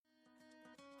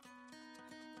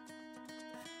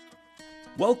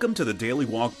Welcome to the Daily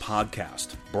Walk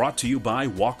Podcast, brought to you by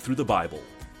Walk Through the Bible.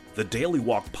 The Daily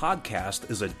Walk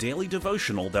Podcast is a daily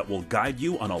devotional that will guide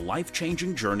you on a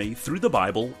life-changing journey through the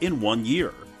Bible in 1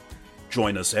 year.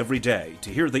 Join us every day to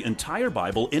hear the entire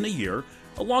Bible in a year,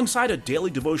 alongside a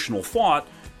daily devotional thought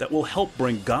that will help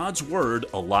bring God's Word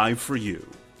alive for you.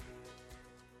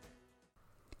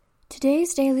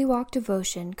 Today's Daily Walk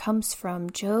devotion comes from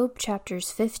Job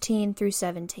chapters 15 through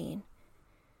 17.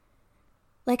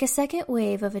 Like a second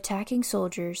wave of attacking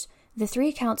soldiers, the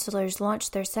three counselors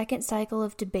launched their second cycle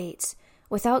of debates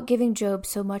without giving Job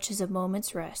so much as a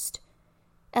moment's rest.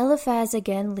 Eliphaz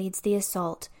again leads the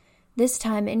assault, this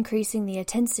time increasing the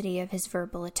intensity of his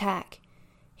verbal attack.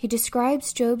 He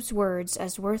describes Job's words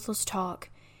as worthless talk.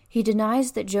 He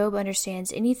denies that Job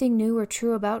understands anything new or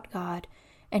true about God,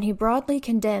 and he broadly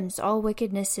condemns all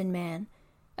wickedness in man,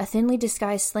 a thinly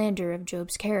disguised slander of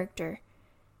Job's character.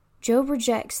 Job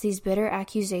rejects these bitter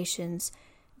accusations.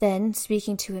 Then,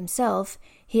 speaking to himself,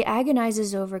 he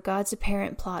agonizes over God's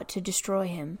apparent plot to destroy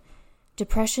him.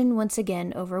 Depression once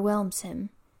again overwhelms him.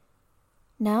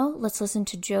 Now, let's listen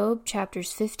to Job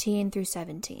chapters 15 through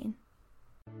 17.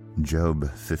 Job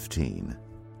 15.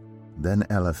 Then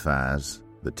Eliphaz,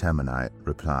 the Temanite,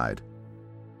 replied,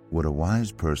 "Would a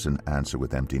wise person answer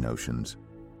with empty notions,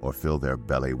 or fill their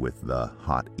belly with the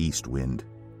hot east wind?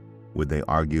 Would they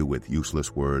argue with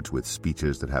useless words, with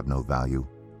speeches that have no value?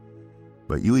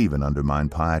 But you even undermine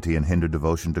piety and hinder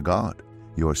devotion to God.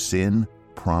 Your sin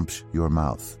prompts your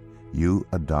mouth. You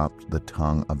adopt the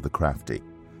tongue of the crafty.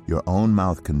 Your own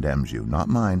mouth condemns you, not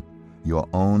mine. Your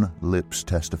own lips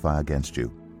testify against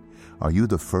you. Are you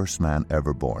the first man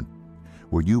ever born?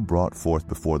 Were you brought forth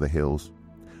before the hills?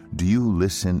 Do you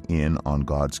listen in on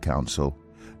God's counsel?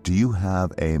 Do you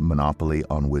have a monopoly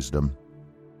on wisdom?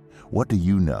 What do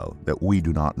you know that we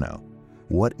do not know?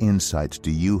 What insights do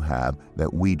you have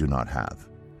that we do not have?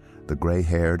 The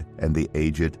gray-haired and the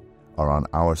aged are on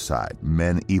our side,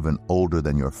 men even older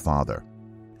than your father.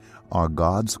 Are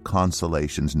God's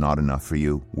consolations not enough for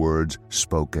you, words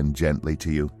spoken gently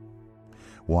to you?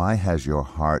 Why has your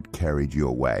heart carried you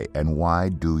away, and why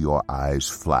do your eyes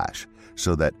flash,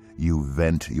 so that you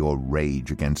vent your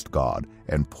rage against God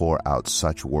and pour out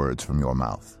such words from your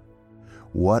mouth?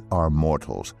 What are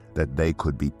mortals that they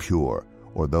could be pure,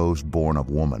 or those born of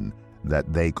woman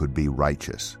that they could be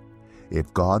righteous?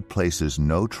 If God places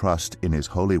no trust in his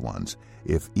holy ones,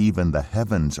 if even the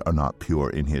heavens are not pure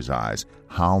in his eyes,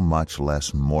 how much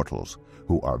less mortals,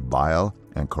 who are vile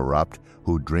and corrupt,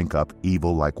 who drink up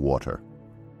evil like water?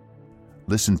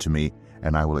 Listen to me,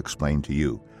 and I will explain to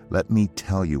you. Let me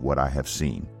tell you what I have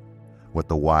seen, what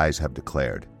the wise have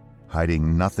declared,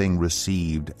 hiding nothing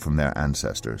received from their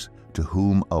ancestors, to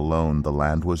whom alone the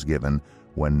land was given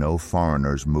when no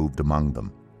foreigners moved among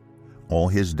them. All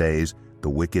his days the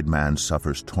wicked man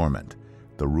suffers torment,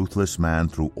 the ruthless man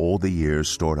through all the years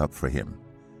stored up for him.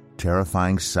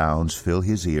 Terrifying sounds fill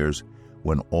his ears.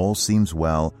 When all seems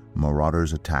well,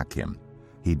 marauders attack him.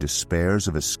 He despairs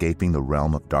of escaping the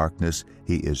realm of darkness.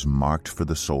 He is marked for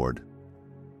the sword.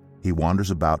 He wanders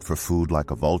about for food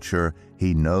like a vulture.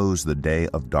 He knows the day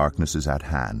of darkness is at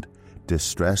hand.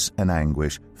 Distress and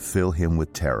anguish fill him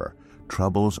with terror.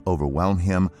 Troubles overwhelm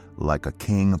him like a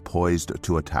king poised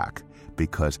to attack,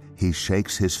 because he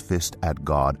shakes his fist at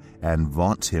God and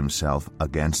vaunts himself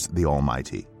against the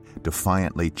Almighty,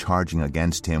 defiantly charging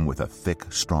against him with a thick,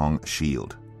 strong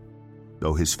shield.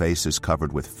 Though his face is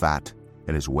covered with fat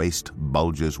and his waist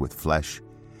bulges with flesh,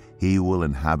 he will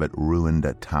inhabit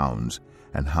ruined towns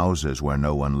and houses where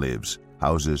no one lives,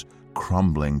 houses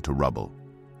crumbling to rubble.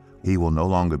 He will no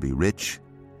longer be rich,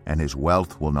 and his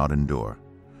wealth will not endure,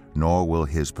 nor will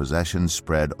his possessions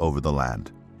spread over the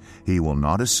land. He will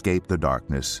not escape the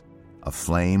darkness. A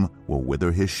flame will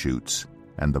wither his shoots,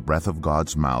 and the breath of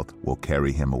God's mouth will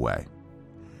carry him away.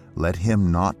 Let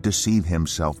him not deceive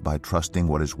himself by trusting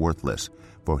what is worthless,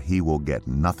 for he will get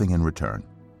nothing in return.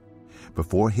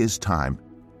 Before his time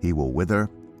he will wither,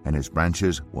 and his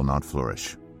branches will not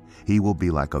flourish. He will be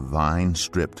like a vine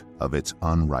stripped of its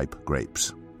unripe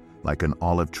grapes, like an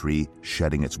olive tree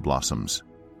shedding its blossoms.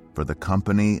 For the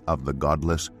company of the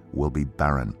godless will be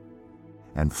barren,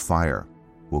 and fire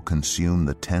will consume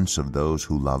the tents of those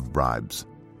who love bribes.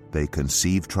 They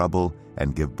conceive trouble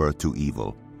and give birth to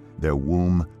evil. Their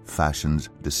womb fashions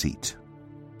deceit.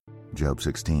 Job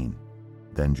 16.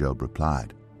 Then Job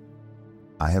replied,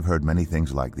 I have heard many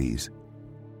things like these.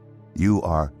 You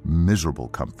are miserable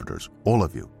comforters, all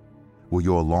of you. Will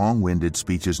your long-winded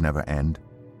speeches never end?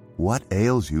 What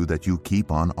ails you that you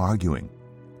keep on arguing?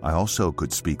 I also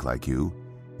could speak like you.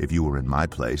 If you were in my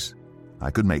place,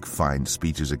 I could make fine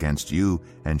speeches against you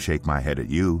and shake my head at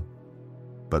you.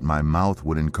 but my mouth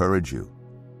would encourage you.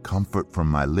 Comfort from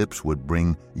my lips would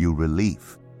bring you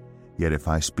relief. Yet if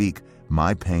I speak,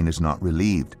 my pain is not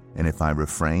relieved, and if I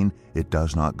refrain, it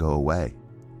does not go away.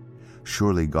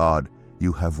 Surely, God,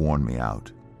 you have worn me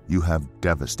out. You have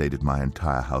devastated my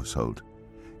entire household.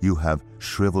 You have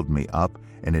shriveled me up,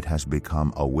 and it has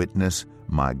become a witness.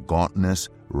 My gauntness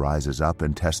rises up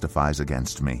and testifies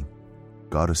against me.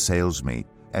 God assails me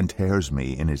and tears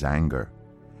me in his anger,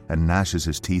 and gnashes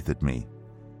his teeth at me.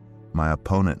 My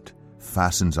opponent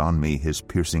fastens on me his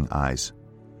piercing eyes.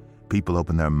 People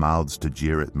open their mouths to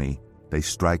jeer at me. They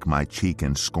strike my cheek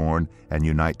in scorn and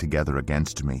unite together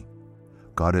against me.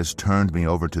 God has turned me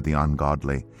over to the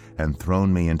ungodly and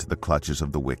thrown me into the clutches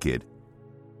of the wicked.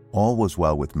 All was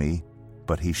well with me,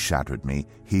 but he shattered me.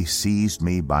 He seized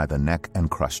me by the neck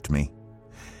and crushed me.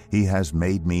 He has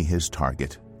made me his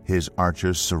target. His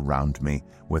archers surround me.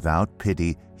 Without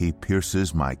pity, he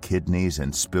pierces my kidneys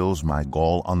and spills my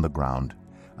gall on the ground.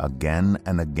 Again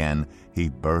and again he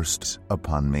bursts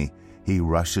upon me. He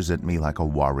rushes at me like a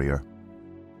warrior.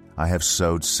 I have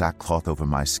sewed sackcloth over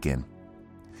my skin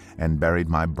and buried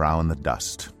my brow in the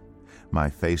dust. My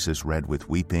face is red with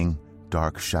weeping.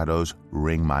 Dark shadows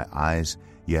ring my eyes,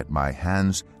 yet my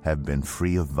hands have been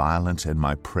free of violence, and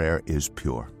my prayer is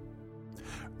pure.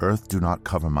 Earth, do not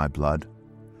cover my blood.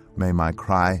 May my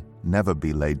cry never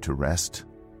be laid to rest.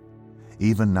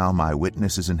 Even now my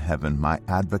witness is in heaven, my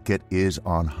advocate is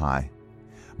on high.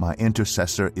 My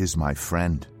intercessor is my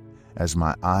friend, as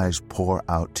my eyes pour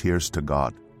out tears to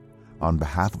God. On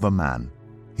behalf of a man,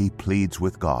 he pleads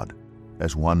with God,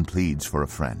 as one pleads for a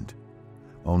friend.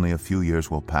 Only a few years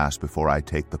will pass before I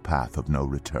take the path of no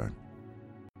return.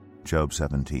 Job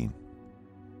 17.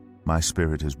 My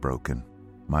spirit is broken.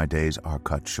 My days are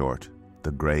cut short.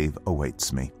 The grave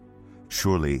awaits me.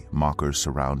 Surely mockers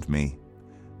surround me.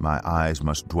 My eyes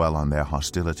must dwell on their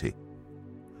hostility.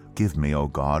 Give me, O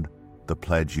God, the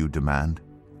pledge you demand.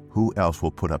 Who else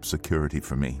will put up security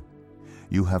for me?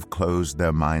 You have closed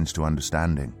their minds to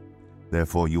understanding.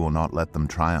 Therefore you will not let them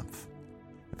triumph.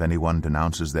 If anyone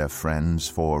denounces their friends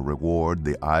for reward,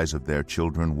 the eyes of their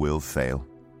children will fail.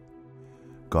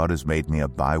 God has made me a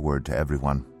byword to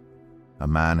everyone, a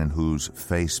man in whose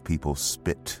face people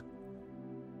spit.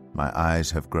 My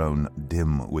eyes have grown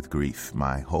dim with grief.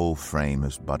 My whole frame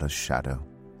is but a shadow.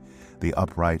 The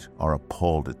upright are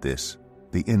appalled at this.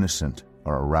 The innocent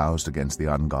are aroused against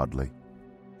the ungodly.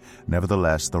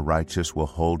 Nevertheless, the righteous will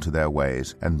hold to their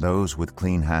ways, and those with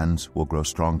clean hands will grow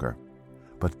stronger.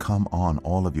 But come on,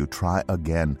 all of you, try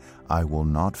again. I will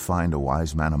not find a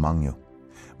wise man among you.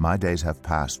 My days have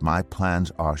passed, my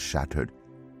plans are shattered,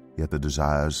 yet the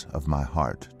desires of my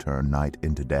heart turn night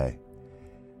into day.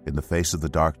 In the face of the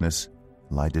darkness,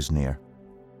 light is near.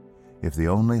 If the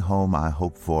only home I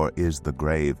hope for is the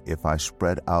grave, if I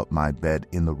spread out my bed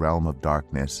in the realm of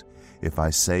darkness, if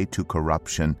I say to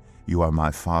corruption, you are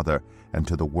my father, and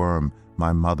to the worm,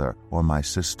 my mother or my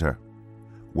sister,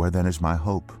 where then is my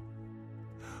hope?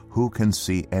 Who can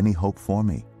see any hope for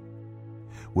me?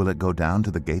 Will it go down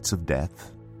to the gates of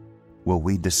death? Will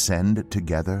we descend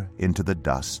together into the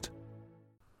dust?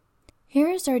 Here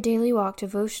is our Daily Walk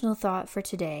devotional thought for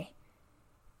today.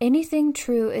 Anything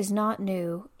true is not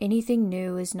new. Anything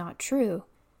new is not true.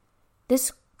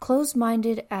 This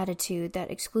closed-minded attitude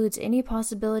that excludes any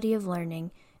possibility of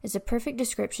learning is a perfect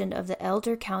description of the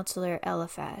elder counselor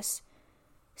Eliphaz.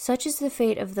 Such is the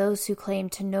fate of those who claim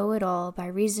to know it all by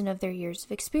reason of their years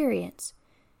of experience.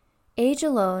 Age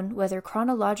alone, whether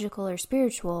chronological or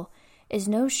spiritual, is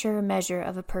no sure measure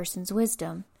of a person's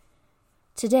wisdom.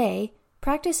 Today,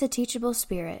 practice a teachable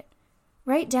spirit.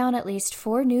 Write down at least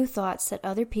 4 new thoughts that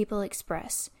other people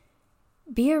express.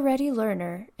 Be a ready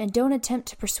learner, and don't attempt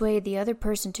to persuade the other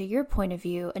person to your point of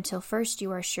view until first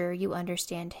you are sure you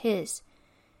understand his.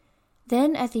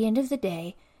 Then, at the end of the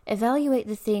day, evaluate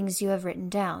the things you have written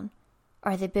down.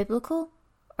 Are they biblical?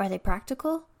 Are they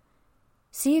practical?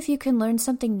 See if you can learn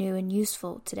something new and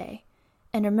useful today.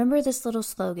 And remember this little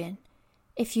slogan: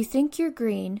 if you think you're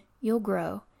green, you'll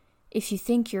grow. If you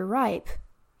think you're ripe,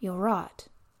 you'll rot.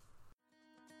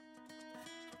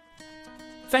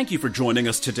 Thank you for joining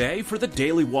us today for the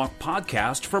Daily Walk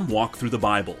podcast from Walk Through the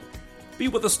Bible. Be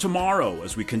with us tomorrow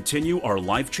as we continue our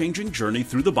life-changing journey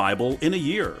through the Bible in a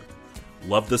year.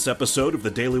 Love this episode of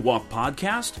the Daily Walk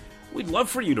podcast? We'd love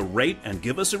for you to rate and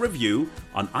give us a review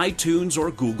on iTunes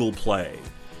or Google Play.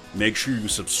 Make sure you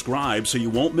subscribe so you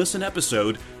won't miss an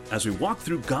episode as we walk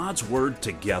through God's Word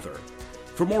together.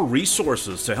 For more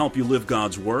resources to help you live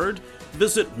God's Word,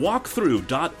 visit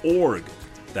walkthrough.org.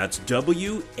 That's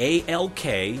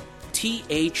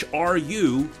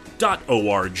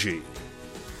WALKTHRU.org.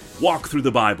 Walk through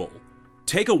the Bible.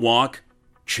 Take a walk,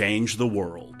 change the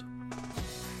world.